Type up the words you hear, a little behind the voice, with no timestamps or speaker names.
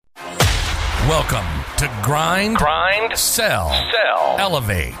Welcome to Grind, Sell,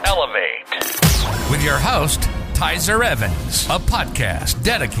 Elevate. With your host, Tyzer Evans, a podcast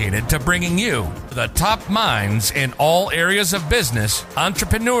dedicated to bringing you the top minds in all areas of business,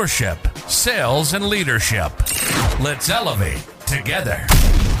 entrepreneurship, sales, and leadership. Let's elevate together.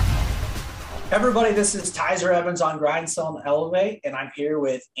 Everybody, this is Tyzer Evans on Grind, Sell, and Elevate, and I'm here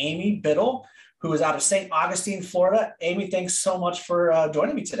with Amy Biddle, who is out of St. Augustine, Florida. Amy, thanks so much for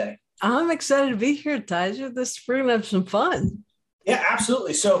joining me today. I'm excited to be here, Tyzer. We're going to have some fun. Yeah,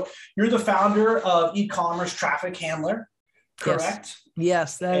 absolutely. So you're the founder of eCommerce Traffic Handler, correct?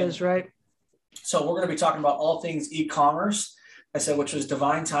 Yes, that is right. So we're going to be talking about all things e-commerce, I said, which was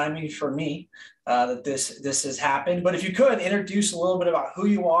divine timing for me that this has happened. But if you could introduce a little bit about who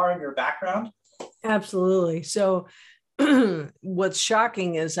you are and your background. Absolutely. So what's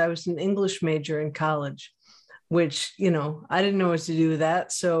shocking is I was an English major in college, which, I didn't know what to do with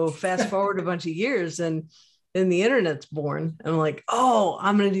that. So fast forward a bunch of years and then the internet's born. I'm like, oh,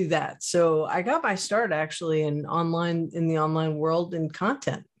 I'm going to do that. So I got my start actually in the online world in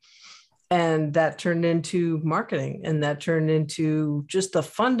content. And that turned into marketing, and that turned into just the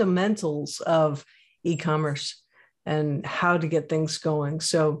fundamentals of e-commerce and how to get things going.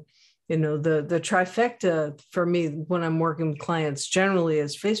 So, the trifecta for me when I'm working with clients generally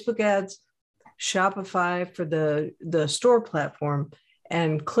is Facebook ads, Shopify for the store platform,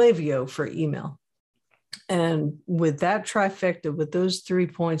 and Klaviyo for email. And with that trifecta, with those 3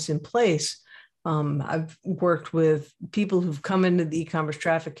 points in place, I've worked with people who've come into the e-commerce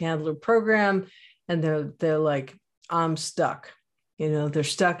traffic handler program, and they're like, I'm stuck. They're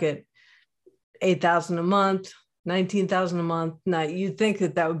stuck at $8,000 a month, $19,000 a month. Now you'd think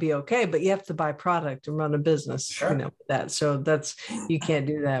that would be okay, but you have to buy product and run a business, Sure. that. So you can't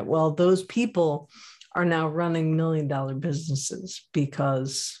do that. Well, those people are now running $1 million businesses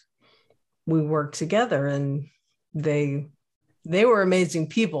because we work together, and they were amazing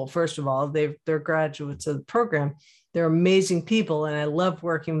people. First of all, they're graduates of the program. They're amazing people, and I love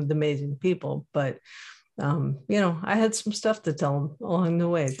working with amazing people. But I had some stuff to tell them along the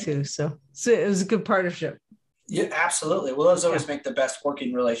way too. So it was a good partnership. Yeah, absolutely. Well, those always make the best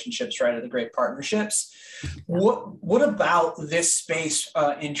working relationships, right? Are the great partnerships. Yeah. What about this space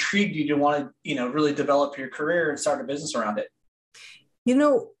intrigued you to want to, really develop your career and start a business around it?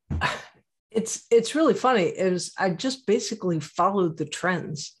 It's really funny. I just basically followed the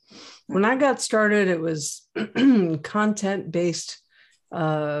trends. When I got started, it was content-based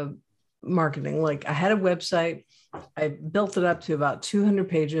marketing. Like I had a website. I built it up to about 200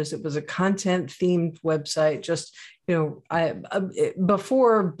 pages. It was a content-themed website. Just,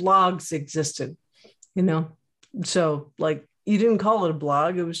 before blogs existed, So like you didn't call it a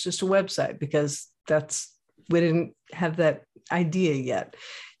blog. It was just a website because we didn't have that idea yet.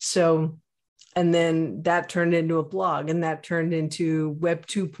 So. And then that turned into a blog, and that turned into Web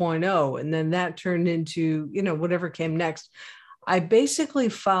 2.0. And then that turned into, whatever came next. I basically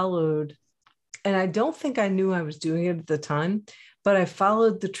followed, and I don't think I knew I was doing it at the time, but I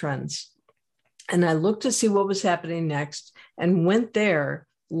followed the trends. And I looked to see what was happening next and went there,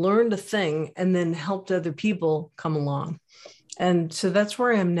 learned a thing, and then helped other people come along. And so that's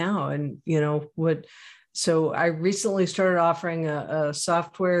where I am now. And, So I recently started offering a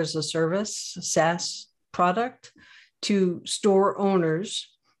software as a service, SaaS product to store owners,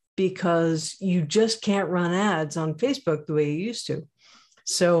 because you just can't run ads on Facebook the way you used to.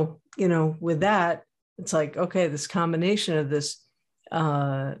 So, with that, it's like, okay, this combination of this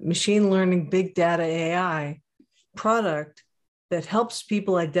machine learning, big data, AI product that helps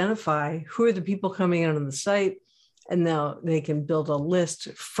people identify who are the people coming in on the site. And now they can build a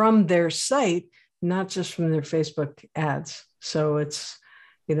list from their site, not just from their Facebook ads. So it's,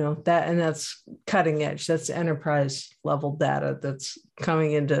 that, and that's cutting edge. That's enterprise level data that's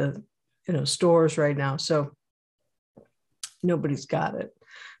coming into, stores right now. So nobody's got it.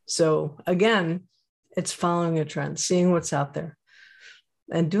 So again, it's following a trend, seeing what's out there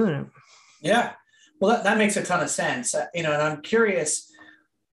and doing it. Yeah. Well, that makes a ton of sense. And I'm curious,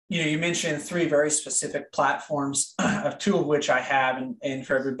 you mentioned 3 very specific platforms, of 2 of which I have, and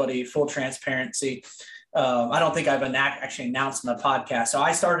for everybody, full transparency. I don't think I've actually announced in the podcast. So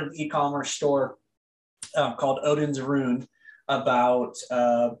I started an e-commerce store called Odin's Rune about,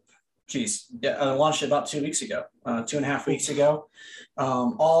 I launched it about 2 weeks ago, 2.5 weeks ago.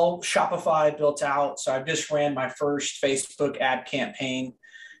 All Shopify built out. So I just ran my first Facebook ad campaign,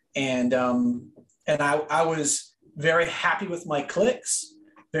 and I was very happy with my clicks,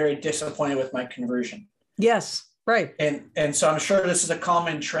 very disappointed with my conversion. Yes, right. And so I'm sure this is a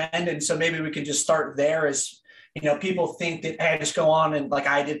common trend. And so maybe we could just start there as People think that, hey, I just go on and like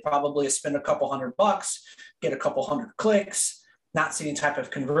I did probably spend a couple $100, get a couple hundred clicks, not seeing type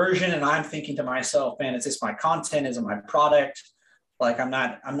of conversion. And I'm thinking to myself, man, is this my content? Is it my product? Like I'm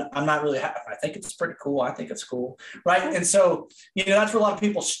not really happy. I think it's pretty cool. I think it's cool. Right. And so, that's where a lot of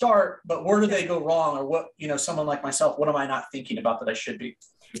people start, but where do they go wrong? Or what, someone like myself, what am I not thinking about that I should be?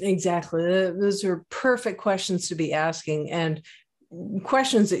 Exactly. Those are perfect questions to be asking, and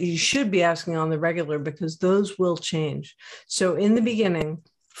questions that you should be asking on the regular, because those will change. So in the beginning,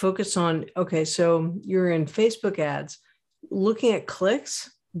 focus on, okay, so you're in Facebook ads, looking at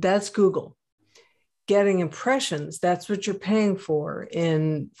clicks, that's Google. Getting impressions, that's what you're paying for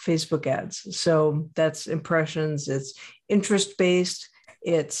in Facebook ads. So that's impressions, it's interest-based,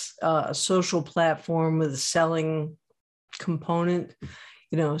 it's a social platform with a selling component,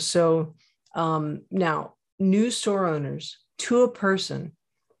 so now new store owners, to a person,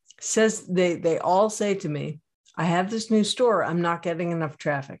 says they all say to me, I have this new store, I'm not getting enough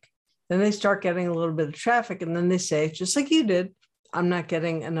traffic. Then they start getting a little bit of traffic, and then they say, just like you did, I'm not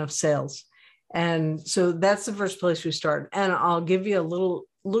getting enough sales. And so that's the first place we start. And I'll give you a little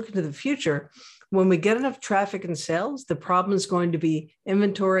look into the future. When we get enough traffic and sales, the problem is going to be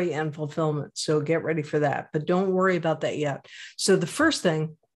inventory and fulfillment. So get ready for that, but don't worry about that yet. So the first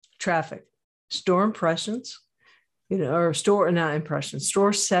thing, traffic, store impressions,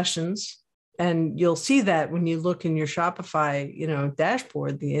 store sessions. And you'll see that when you look in your Shopify,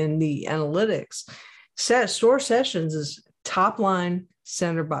 dashboard, in the analytics. Store sessions is top line,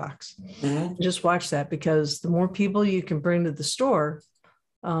 center box. Mm-hmm. Just watch that, because the more people you can bring to the store,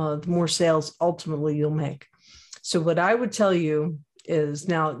 the more sales ultimately you'll make. So what I would tell you is,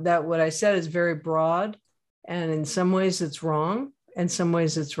 now that what I said is very broad, and in some ways it's wrong, and some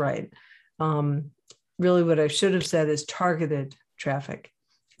ways it's right. Really what I should have said is targeted traffic.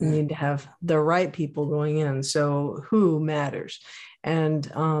 You need to have the right people going in. So who matters? And,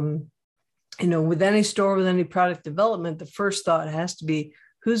 with any store, with any product development, the first thought has to be,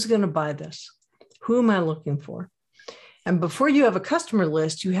 who's going to buy this? Who am I looking for? And before you have a customer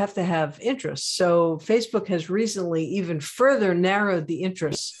list, you have to have interests. So Facebook has recently even further narrowed the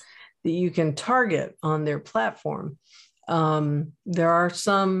interests that you can target on their platform. There are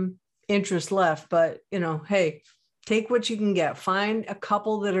some interests left, but, hey, take what you can get. Find a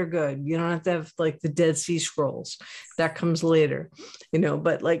couple that are good. You don't have to have like the Dead Sea Scrolls. That comes later,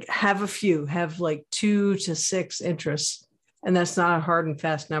 but like have a few, have like 2 to 6 interests. And that's not a hard and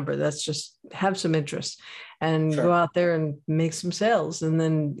fast number. That's just have some interest and Go out there and make some sales, and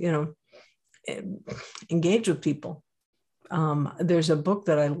then, engage with people. There's a book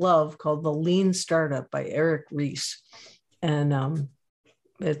that I love called The Lean Startup by Eric Ries. And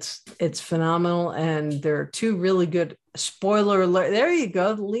it's phenomenal. And there are 2 really good, spoiler alert. There you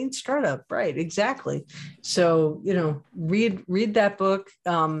go. The Lean Startup. Right. Exactly. So, read that book.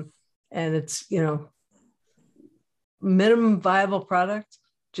 And it's, minimum viable product,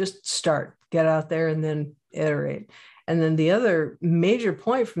 just start, get out there and then iterate. And then the other major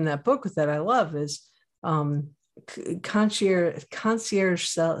point from that book that I love is concierge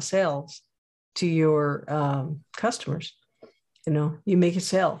sales to your customers. You make a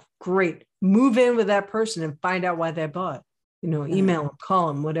sale, great, move in with that person and find out why they bought, email them, call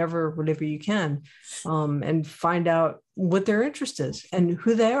them, whatever you can, and find out what their interest is and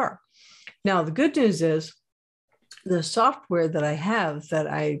who they are. Now, the good news is, the software that I have that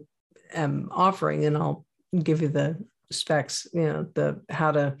I am offering, and I'll give you the specs,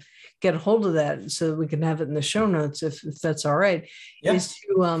 how to get a hold of that so that we can have it in the show notes, if that's all right, is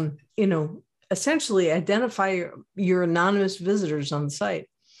to, essentially identify your anonymous visitors on the site.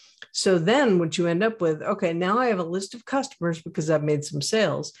 So then what you end up with, okay, now I have a list of customers because I've made some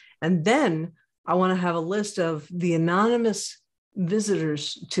sales. And then I want to have a list of the anonymous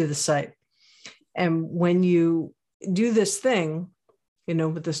visitors to the site. And when you do this thing,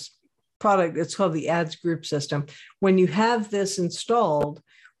 with this product, it's called the ads group system. When you have this installed,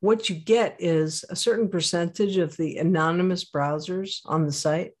 what you get is a certain percentage of the anonymous browsers on the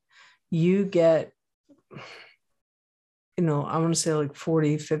site. You get, I want to say like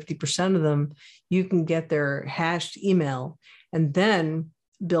 40, 50% of them, you can get their hashed email and then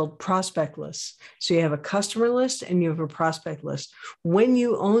build prospect lists. So you have a customer list and you have a prospect list. When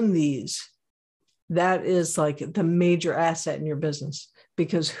you own these, that is like the major asset in your business,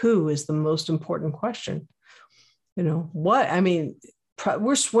 because who is the most important question? We're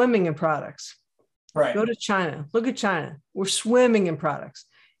swimming in products. Right. Go to China, look at China. We're swimming in products.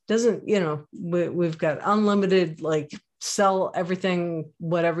 We've got unlimited, like sell everything,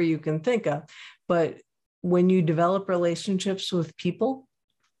 whatever you can think of. But when you develop relationships with people,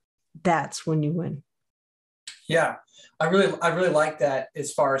 that's when you win. Yeah, I really like that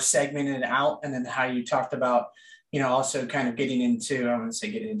as far as segmenting it out, and then how you talked about, also kind of getting into, I wouldn't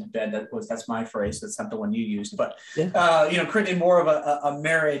say getting into bed. That's my phrase. That's not the one you used, but Yeah. creating more of a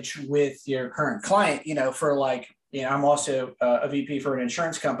marriage with your current client. For like, I'm also a VP for an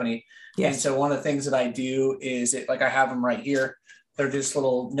insurance company, and Yes. so one of the things that I do is like I have them right here. They're just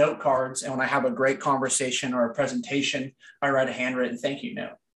little note cards, and when I have a great conversation or a presentation, I write a handwritten thank you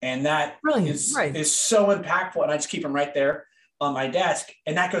note. And that Brilliant. is Right. is so impactful. And I just keep them right there on my desk.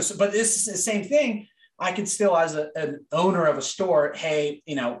 And that goes, but this is the same thing. I could still, as an owner of a store, hey,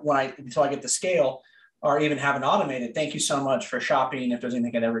 until I get the scale, or even have an automated, thank you so much for shopping. If there's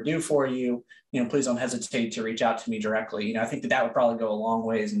anything I could ever do for you, please don't hesitate to reach out to me directly. I think that would probably go a long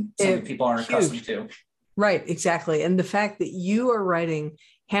ways, and something people aren't accustomed to. Right, exactly. And the fact that you are writing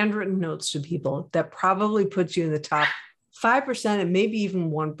handwritten notes to people, that probably puts you in the top 5% and maybe even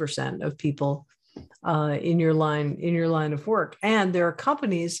 1% of people in your line of work. And there are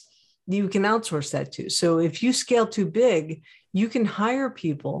companies you can outsource that to. So if you scale too big, you can hire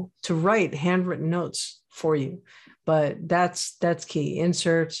people to write handwritten notes for you. But that's key.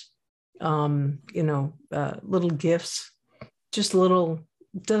 Inserts, little gifts, just little.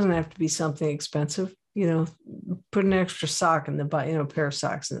 Doesn't have to be something expensive. Put an extra sock in the box, a pair of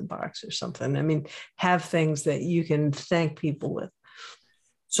socks in the box or something. I mean, have things that you can thank people with.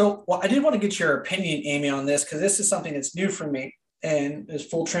 So, I did want to get your opinion, Amy, on this, because this is something that's new for me, and there's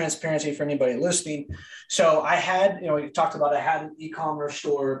full transparency for anybody listening. So I had, we talked about, I had an e-commerce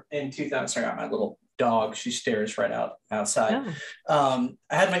store in 2000. Sorry, I got my little dog. She stares right outside. Yeah.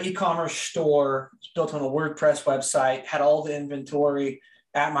 I had my e-commerce store built on a WordPress website, had all the inventory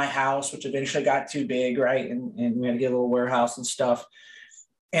at my house, which eventually got too big, right? And we had to get a little warehouse and stuff.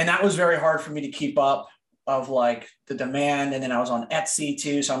 And that was very hard for me to keep up of like the demand. And then I was on Etsy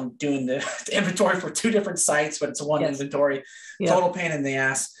too. So I'm doing the inventory for 2 different sites, but it's one inventory, total pain in the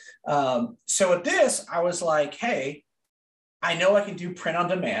ass. So with this, I was like, hey, I know I can do print on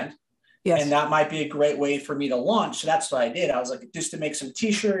demand. Yes. And that might be a great way for me to launch. So that's what I did. I was like, just to make some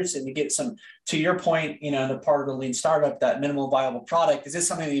t-shirts and to get some, to your point, the part of the lean startup, that minimal viable product. Is this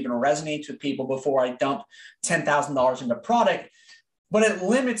something that even resonates with people before I dump $10,000 into product? But it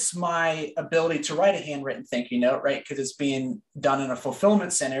limits my ability to write a handwritten thank you note, right? Because it's being done in a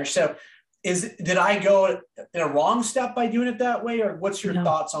fulfillment center. So did I go in a wrong step by doing it that way? Or what's your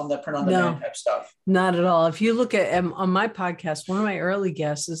thoughts on the print on demand type stuff? Not at all. If you look at on my podcast, one of my early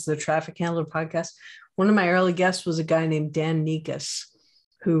guests is the Traffic Handler podcast. One of my early guests was a guy named Dan Nikas,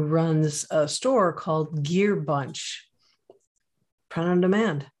 who runs a store called Gear Bunch. Print on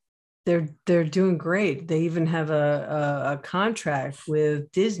demand. They're doing great. They even have a contract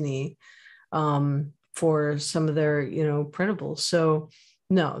with Disney for some of their printables. So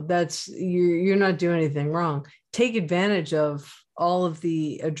no, you're not doing anything wrong. Take advantage of all of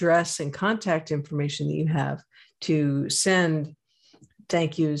the address and contact information that you have to send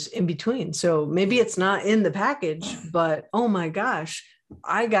thank yous in between. So maybe it's not in the package, but oh my gosh,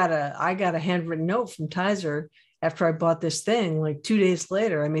 I got a handwritten note from Tizer after I bought this thing like 2 days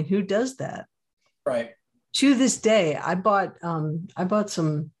later. I mean, who does that? Right. To this day, I bought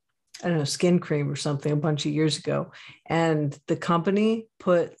some, I don't know, skin cream or something a bunch of years ago. And the company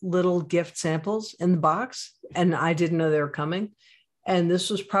put little gift samples in the box and I didn't know they were coming. And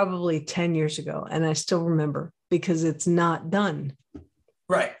this was probably 10 years ago. And I still remember because it's not done.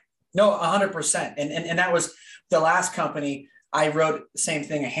 Right. No, 100%. And that was the last company. I wrote the same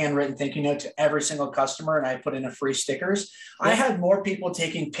thing, a handwritten thank you note to every single customer, and I put in a free stickers. Yeah. I had more people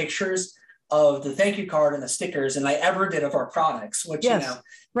taking pictures of the thank you card and the stickers than I ever did of our products, which,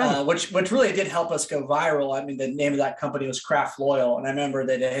 which really did help us go viral. I mean, the name of that company was Craft Loyal. And I remember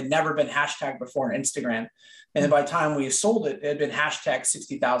that it had never been hashtagged before on Instagram. And then by the time we sold it, it had been hashtagged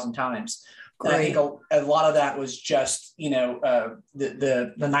 60,000 times. And I think a lot of that was just,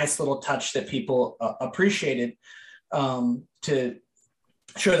 the nice little touch that people appreciated to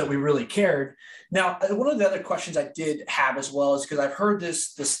show that we really cared. Now, one of the other questions I did have as well is because I've heard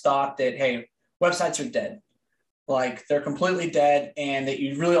this thought that, hey, websites are dead. Like they're completely dead and that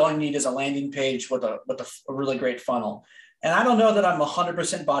you really all you need is a landing page with a really great funnel. And I don't know that I'm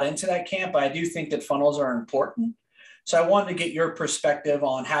 100% bought into that camp, but I do think that funnels are important. So I wanted to get your perspective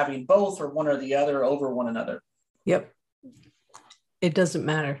on having both or one or the other over one another. Yep. It doesn't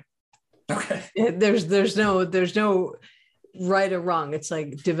matter. Okay. There's no right or wrong. It's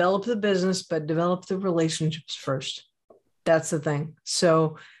like develop the business, but develop the relationships first. That's the thing.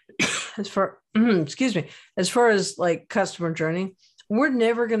 So as far as like customer journey, we're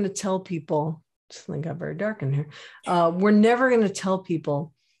never going to tell people, something got very dark in here. We're never going to tell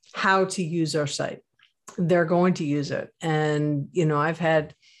people how to use our site. they're going to use it. And, I've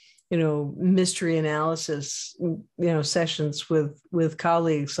had, mystery analysis, sessions with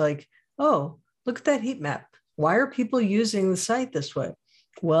colleagues like, oh, look at that heat map. Why are people using the site this way?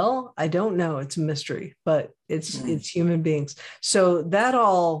 Well, I don't know. It's a mystery, but it's human beings. So that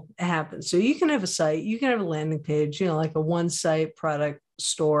all happens. So you can have a site, you can have a landing page, like a one site product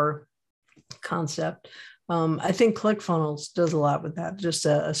store concept. I think ClickFunnels does a lot with that. Just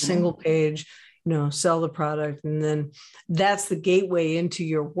a single page, sell the product. And then that's the gateway into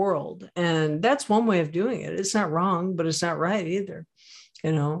your world. And that's one way of doing it. It's not wrong, but it's not right either.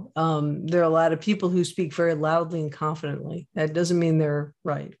 There are a lot of people who speak very loudly and confidently. That doesn't mean they're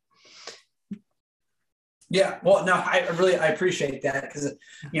right. Yeah, well, no, I appreciate that because,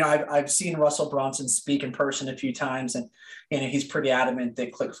 I've seen Russell Brunson speak in person a few times, and he's pretty adamant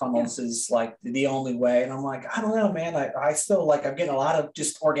that ClickFunnels is like the only way. And I'm like, I don't know, man. I still I'm getting a lot of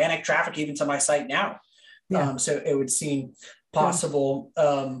just organic traffic even to my site now. Yeah. So it would seem possible.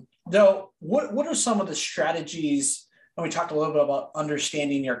 Though, what are some of the strategies? And we talked a little bit about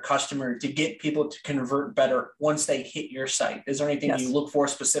understanding your customer to get people to convert better once they hit your site. Is there anything you look for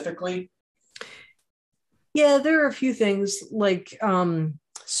specifically? Yeah, there are a few things like,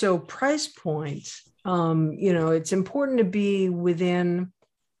 so price point, it's important to be within,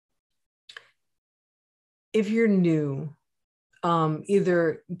 if you're new,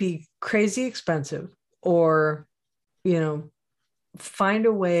 either be crazy expensive or, find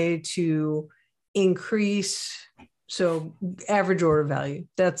a way to increase. So average order value,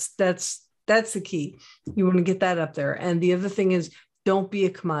 that's the key. You want to get that up there. And the other thing is, don't be a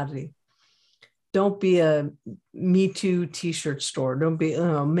commodity. Don't be a Me Too t-shirt store. Don't be,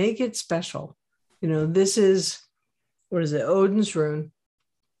 make it special. This is, what is it? Odin's Rune.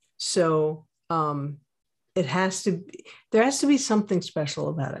 So there has to be something special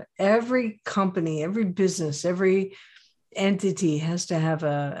about it. Every company, every business, every entity has to have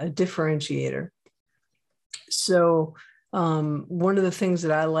a differentiator. So one of the things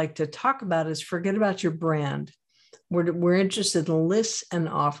that I like to talk about is forget about your brand. We're interested in lists and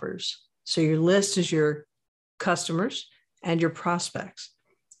offers. So your list is your customers and your prospects.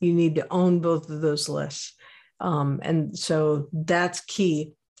 You need to own both of those lists. And so that's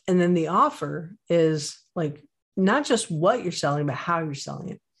key. And then the offer is like not just what you're selling, but how you're selling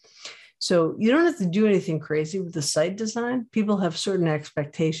it. So you don't have to do anything crazy with the site design. People have certain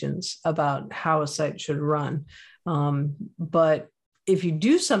expectations about how a site should run. But if you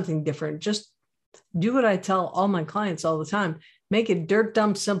do something different, just do what I tell all my clients all the time. Make it dirt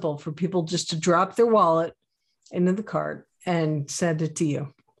dumb simple for people just to drop their wallet into the cart and send it to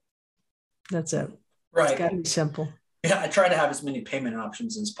you. That's it. Right. It's got to be simple. Yeah, I try to have as many payment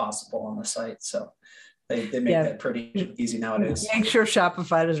options as possible on the site. So they make that pretty easy nowadays. Make sure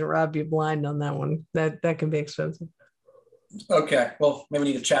Shopify doesn't rob you blind on that one. That can be expensive. Okay. Well, maybe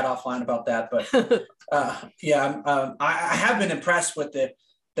we need to chat offline about that. But I have been impressed with the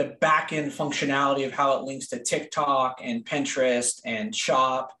back end functionality of how it links to TikTok and Pinterest and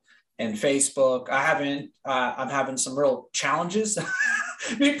Shop and Facebook. I'm having some real challenges,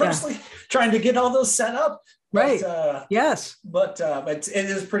 me personally, trying to get all those set up. Right. Yes. But it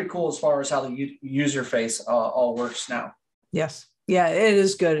is pretty cool as far as how the user face all works now. Yes. Yeah, it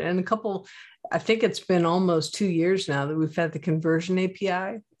is good. And I think it's been almost 2 years now that we've had the conversion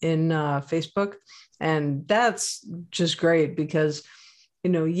API in Facebook. And that's just great because,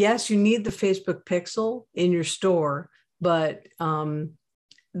 yes, you need the Facebook pixel in your store, but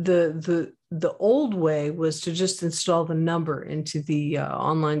the old way was to just install the number into the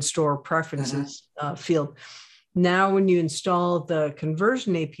online store preferences field. Now, when you install the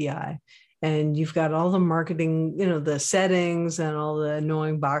conversion API and you've got all the marketing, the settings and all the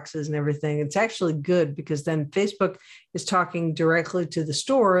annoying boxes and everything, it's actually good because then Facebook is talking directly to the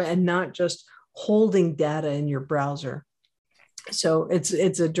store and not just holding data in your browser. So it's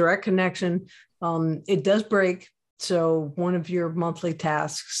a direct connection. It does break. So one of your monthly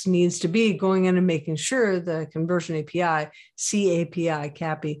tasks needs to be going in and making sure the conversion API, CAPI,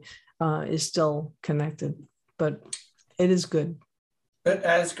 CAPI, is still connected, but it is good.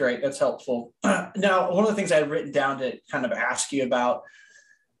 That's great. That's helpful. Now, one of the things I had written down to kind of ask you about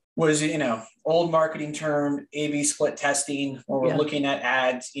was, old marketing term, A/B split testing, when we're looking at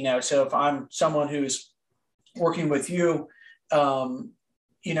ads, so if I'm someone who's working with you,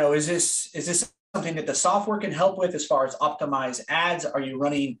 is this something that the software can help with as far as optimize ads? Are you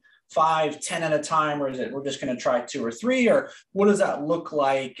running 5, 10 at a time, or is it we're just going to try 2 or 3, or what does that look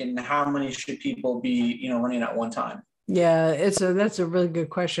like, and how many should people be running at one time? Yeah, that's a really good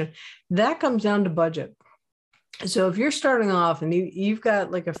question. That comes down to budget. So if you're starting off and you've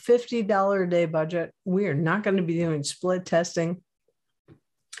got like a $50 a day budget, we are not going to be doing split testing.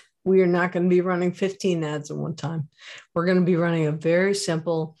 We are not going to be running 15 ads at one time. We're going to be running a very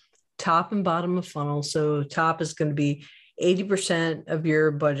simple top and bottom of funnel. So top is going to be 80% of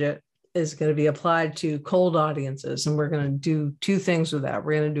your budget is going to be applied to cold audiences. And we're going to do two things with that.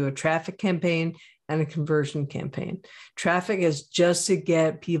 We're going to do a traffic campaign and a conversion campaign. Traffic is just to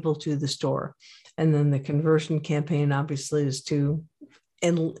get people to the store. And then the conversion campaign obviously is to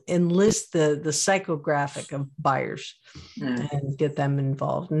enlist the psychographic of buyers and get them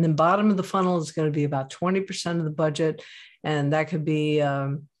involved. And then bottom of the funnel is going to be about 20% of the budget. And that could be,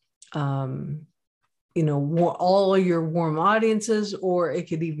 all your warm audiences, or it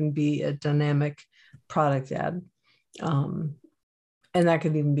could even be a dynamic product ad. And that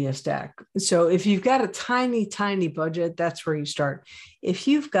could even be a stack. So if you've got a tiny, tiny budget, that's where you start. If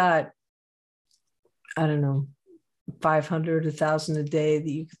you've got, I don't know, 500, 1,000 a day that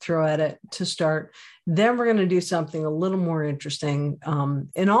you could throw at it to start, then we're going to do something a little more interesting.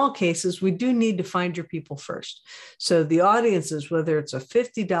 In all cases, we do need to find your people first. So the audiences, whether it's a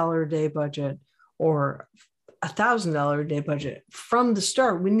 $50 a day budget or $1,000 a day budget, from the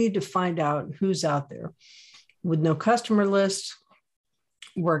start, we need to find out who's out there. With no customer list,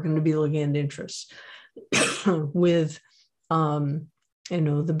 we're going to be looking at interests. With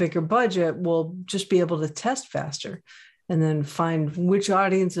the bigger budget, we'll just be able to test faster and then find which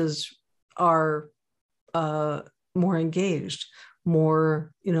audiences are more engaged,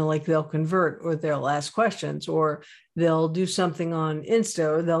 more, like they'll convert, or they'll ask questions, or they'll do something on Insta,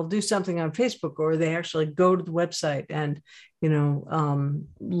 or they'll do something on Facebook, or they actually go to the website and,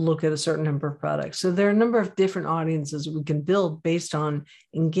 look at a certain number of products. So there are a number of different audiences we can build based on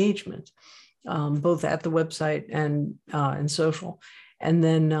engagement, both at the website and social. And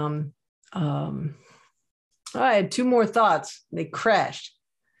then I had two more thoughts. They crashed.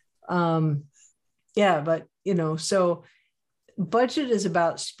 So budget is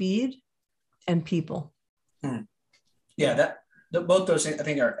about speed and people. Yeah, both those things I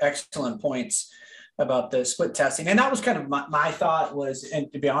think are excellent points about the split testing. And that was kind of my thought was,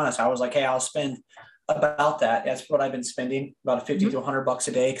 and to be honest, I was like, hey, I'll spend about that. That's what I've been spending, about 50 to $100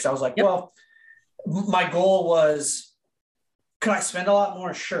 a day. Cause I was like, well, my goal was, could I spend a lot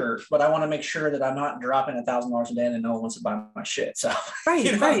more? Sure. But I want to make sure that I'm not dropping $1,000 a day and then no one wants to buy my shit. So right,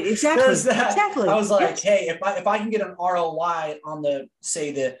 exactly. I was like, hey, if I can get an ROI on the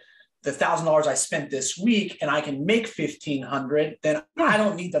 $1,000 I spent this week and I can make $1,500, then I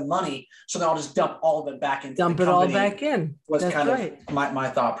don't need the money. So then I'll just dump all of it back into dump it all back in. Was That's kind of my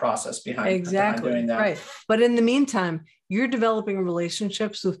thought process behind doing that. Right. But in the meantime, you're developing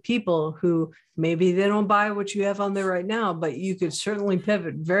relationships with people who maybe they don't buy what you have on there right now, but you could certainly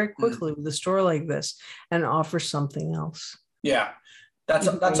pivot very quickly with a store like this and offer something else. Yeah, that's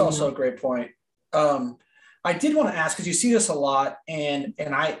also a great point. I did want to ask, because you see this a lot, and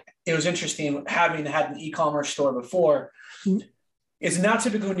it was interesting having had an e-commerce store before. Is now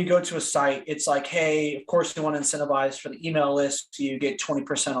typically when you go to a site, it's like, hey, of course you want to incentivize for the email list. You get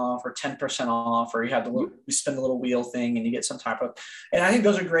 20% off or 10% off, or you have you spend the little wheel thing and you get some type of, and I think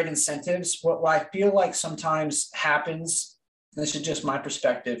those are great incentives. What I feel like sometimes happens, this is just my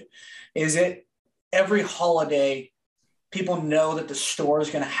perspective, is it every holiday, people know that the store is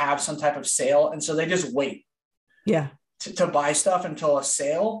going to have some type of sale. And so they just wait to buy stuff until a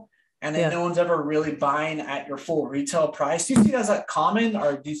sale. And then no one's ever really buying at your full retail price. Do you see that as like common,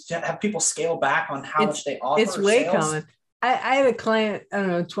 or do you have people scale back on how much they offer? It's way common. I had a client,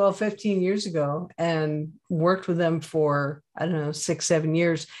 12, 15 years ago, and worked with them for, 6, 7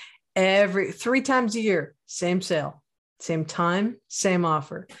 years. 3 times a year, same sale, same time, same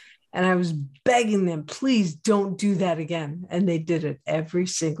offer. And I was begging them, please don't do that again. And they did it every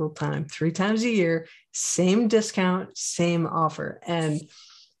single time, 3 times a year, same discount, same offer. And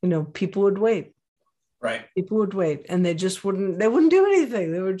people would wait. Right. People would wait, and they wouldn't do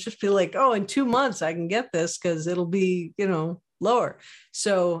anything. They would just be like, oh, in 2 months I can get this because it'll be, lower.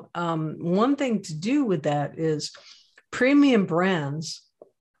 So one thing to do with that is premium brands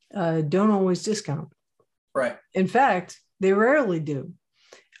don't always discount. Right. In fact, they rarely do.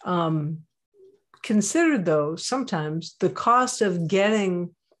 Consider though, sometimes the cost of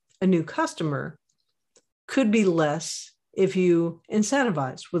getting a new customer could be less if you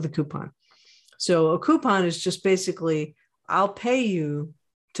incentivize with a coupon. So a coupon is just basically, I'll pay you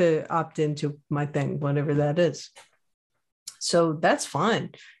to opt into my thing, whatever that is. So that's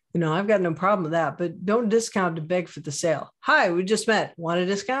fine. I've got no problem with that, but don't discount to beg for the sale. Hi, we just met. Want a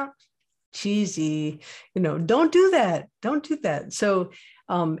discount? Cheesy. Don't do that. Don't do that. So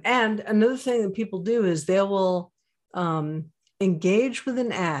And another thing that people do is they will engage with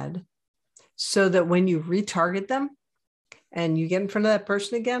an ad so that when you retarget them and you get in front of that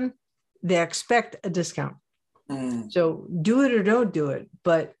person again, they expect a discount. So do it or don't do it.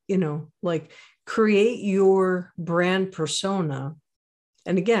 But, like create your brand persona.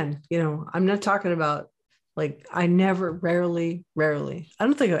 And again, I'm not talking about like, I rarely, I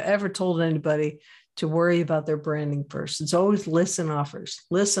don't think I've ever told anybody to worry about their branding first. It's always listen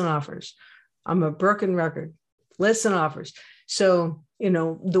offers. I'm a broken record. Listen offers. So,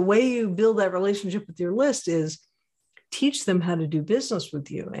 the way you build that relationship with your list is teach them how to do business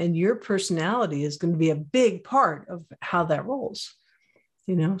with you. And your personality is going to be a big part of how that rolls,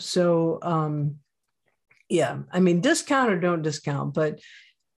 So, yeah, I mean, discount or don't discount, but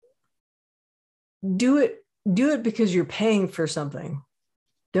do it because you're paying for something.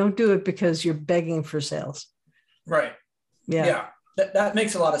 Don't do it because you're begging for sales. Right. Yeah. That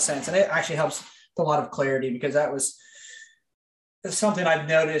makes a lot of sense. And it actually helps with a lot of clarity, because that's something I've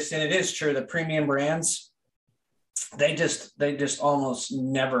noticed. And it is true that premium brands, they just almost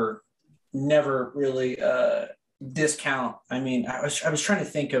never really discount. I mean, I was trying to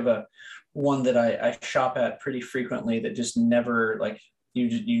think of one that I shop at pretty frequently that just never, like,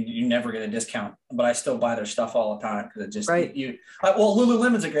 you never get a discount, but I still buy their stuff all the time because it just right. Well,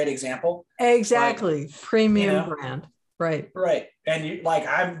 Lululemon's a great example. Exactly, like, premium brand, right? And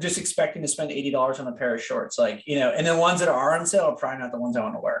I'm just expecting to spend $80 on a pair of shorts, and the ones that are on sale are probably not the ones I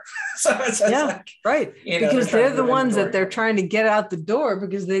want to wear. So it's like, right, because they're the ones that they're trying to get out the door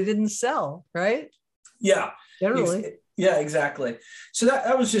because they didn't sell, right? Yeah, generally. Yeah, exactly. So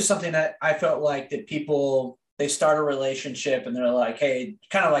that was just something that I felt like that people, they start a relationship and they're like, hey,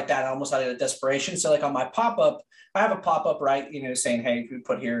 kind of like that, almost out of desperation. So like on my pop-up, I have a pop-up, right? Saying, hey, if you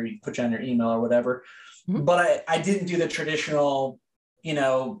put here, you put you on your email or whatever. Mm-hmm. But I didn't do the traditional,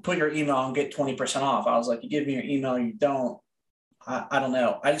 put your email and get 20% off. I was like, you give me your email, you don't. I don't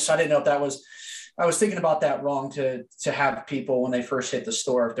know. I didn't know if that was, I was thinking about that wrong to have people when they first hit the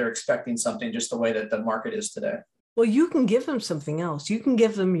store, if they're expecting something just the way that the market is today. Well, you can give them something else. You can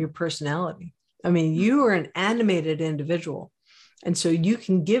give them your personality. I mean, you are an animated individual. And so you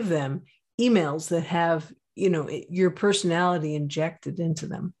can give them emails that have, your personality injected into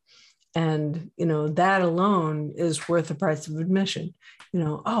them. And, that alone is worth the price of admission.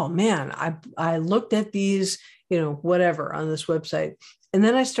 Oh man, I looked at these, whatever on this website. And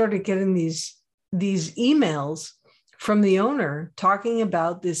then I started getting these emails from the owner talking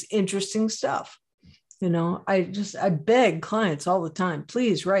about this interesting stuff. I beg clients all the time,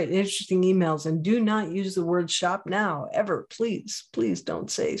 please write interesting emails and do not use the word shop now ever. Please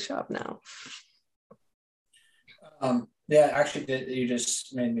don't say shop now. Yeah, actually, you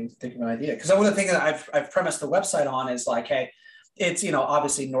just made me think of an idea. Because one of the things that I've premised the website on is like, hey, it's,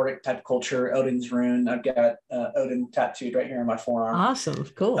 obviously Nordic type culture, Odin's rune. I've got Odin tattooed right here on my forearm. Awesome.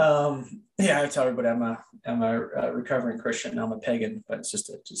 Cool. Yeah, I tell everybody I'm a recovering Christian. I'm a pagan, but it's just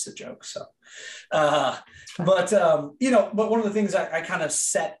a joke. So, but one of the things I kind of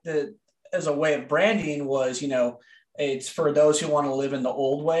set as a way of branding was, it's for those who want to live in the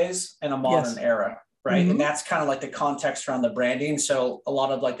old ways in a modern era. Right. Mm-hmm. And that's kind of like the context around the branding. So a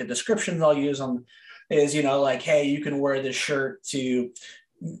lot of like the descriptions I'll use is, like, hey, you can wear this shirt to,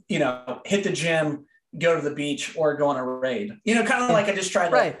 hit the gym, go to the beach, or go on a raid, kind of like I just tried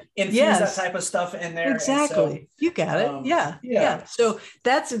to infuse that type of stuff in there. Exactly. So, you got it. Yeah. So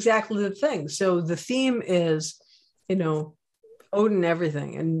that's exactly the thing. So the theme is, Odin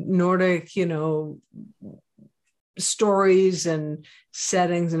everything and Nordic, stories and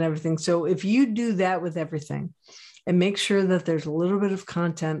settings and everything. So if you do that with everything and make sure that there's a little bit of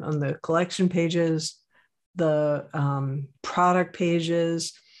content on the collection pages, the product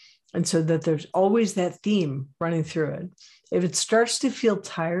pages, and so that there's always that theme running through it. If it starts to feel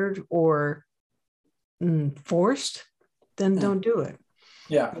tired or forced, then don't do it.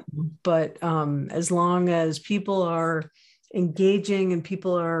 Yeah. But as long as people are engaging and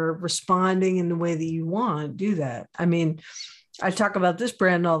people are responding in the way that you want, do that. I mean, I talk about this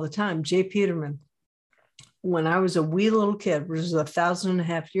brand all the time, J. Peterman. When I was a wee little kid, which was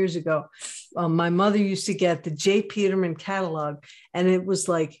 1,500 years ago, my mother used to get the J. Peterman catalog, and it was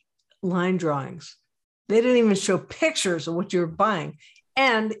like line drawings. They didn't even show pictures of what you were buying.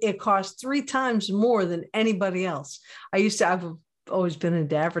 And it cost 3 times more than anybody else. I've always been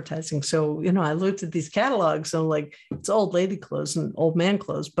into advertising. So, I looked at these catalogs and like, it's old lady clothes and old man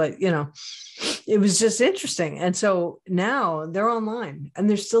clothes, but it was just interesting. And so now they're online and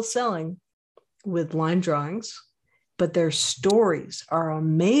they're still selling with line drawings, but their stories are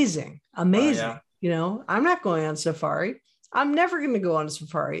amazing. I'm not going on safari. I'm never going to go on a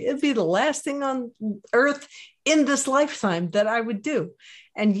safari. It'd be the last thing on earth in this lifetime that I would do.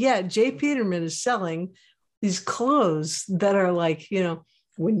 And yet Jay Peterman is selling these clothes that are like,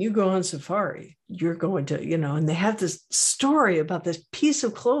 when you go on safari, you're going to, and they have this story about this piece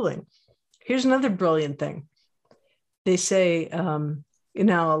of clothing. Here's another brilliant thing. They say, a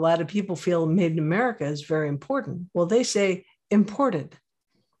lot of people feel made in America is very important. Well, they say imported.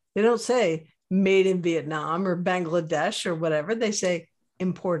 They don't say made in Vietnam or Bangladesh or whatever. They say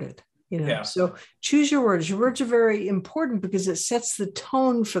imported. Yeah. So choose your words. Your words are very important because it sets the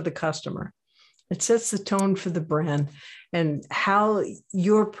tone for the customer. It sets the tone for the brand and how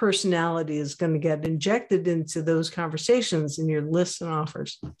your personality is going to get injected into those conversations in your lists and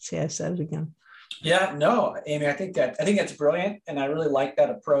offers. See, I said it again. Yeah, no, Amy, I think that's brilliant. And I really like that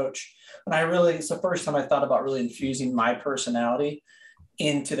approach. And it's the first time I thought about really infusing my personality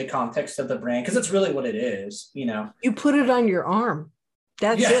into the context of the brand, because it's really what it is, You put it on your arm.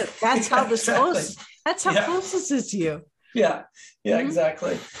 That's it. That's how exactly. That's how close this is to you. Yeah,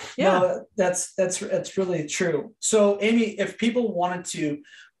 exactly. Yeah, no, that's really true. So, Amy, if people wanted to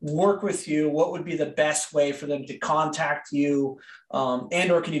work with you, what would be the best way for them to contact you? Or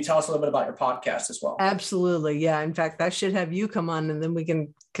can you tell us a little bit about your podcast as well? Absolutely. Yeah. In fact, I should have you come on and then we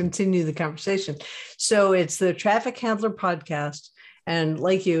can continue the conversation. So it's the Traffic Handler Podcast. And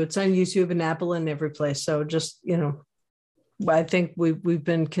like you, it's on YouTube and Apple and every place. So just, I think we've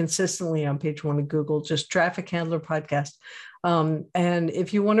been consistently on page 1 of Google, just Traffic Handler Podcast. And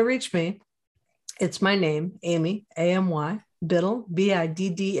if you want to reach me, it's my name, Amy, Amy, Biddle,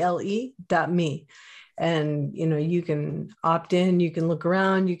 BIDDLE.me. And, you can opt in, you can look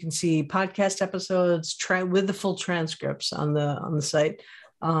around, you can see podcast episodes, with the full transcripts on the site,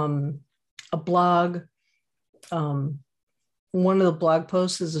 a blog. One of the blog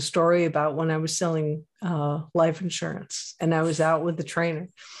posts is a story about when I was selling life insurance and I was out with the trainer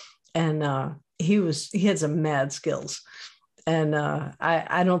and he had some mad skills. And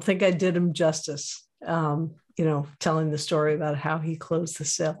I don't think I did him justice, telling the story about how he closed the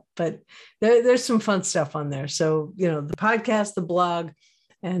sale, but there's some fun stuff on there. So, the podcast, the blog,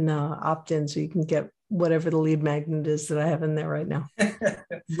 and opt in so you can get whatever the lead magnet is that I have in there right now,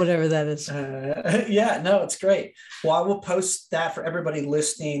 whatever that is. It's great. Well, I will post that for everybody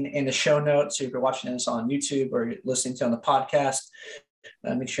listening in the show notes. So if you're watching this on YouTube or you're listening to on the podcast,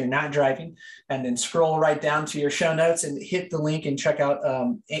 make sure you're not driving, and then scroll right down to your show notes and hit the link and check out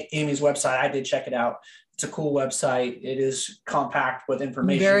Amy's website. I did check it out. It's a cool website. It is compact with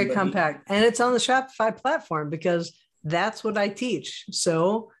information. Very compact. And it's on the Shopify platform because that's what I teach.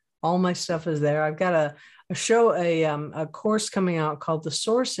 So all my stuff is there. I've got a course coming out called the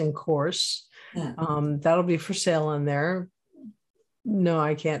Sourcing Course. That'll be for sale on there. No,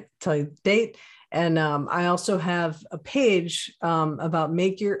 I can't tell you the date. And I also have a page about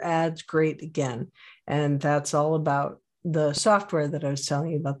Make Your Ads Great Again. And that's all about the software that I was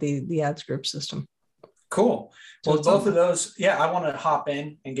telling you about, the ads group system. Cool. Well, so both of those, I want to hop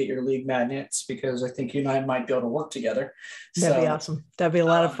in and get your lead magnets because I think you and I might be able to work together. That'd be awesome. That'd be a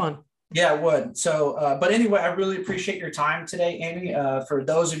lot of fun. Yeah, it would. So, but anyway, I really appreciate your time today, Amy. For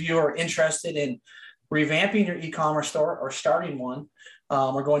those of you who are interested in revamping your e-commerce store or starting one,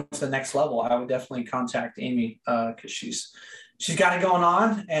 or going to the next level, I would definitely contact Amy because she's got it going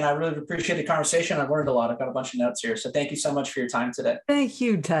on, and I really appreciate the conversation. I've learned a lot. I've got a bunch of notes here. So thank you so much for your time today. Thank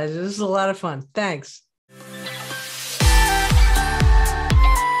you, Taj. This is a lot of fun. Thanks.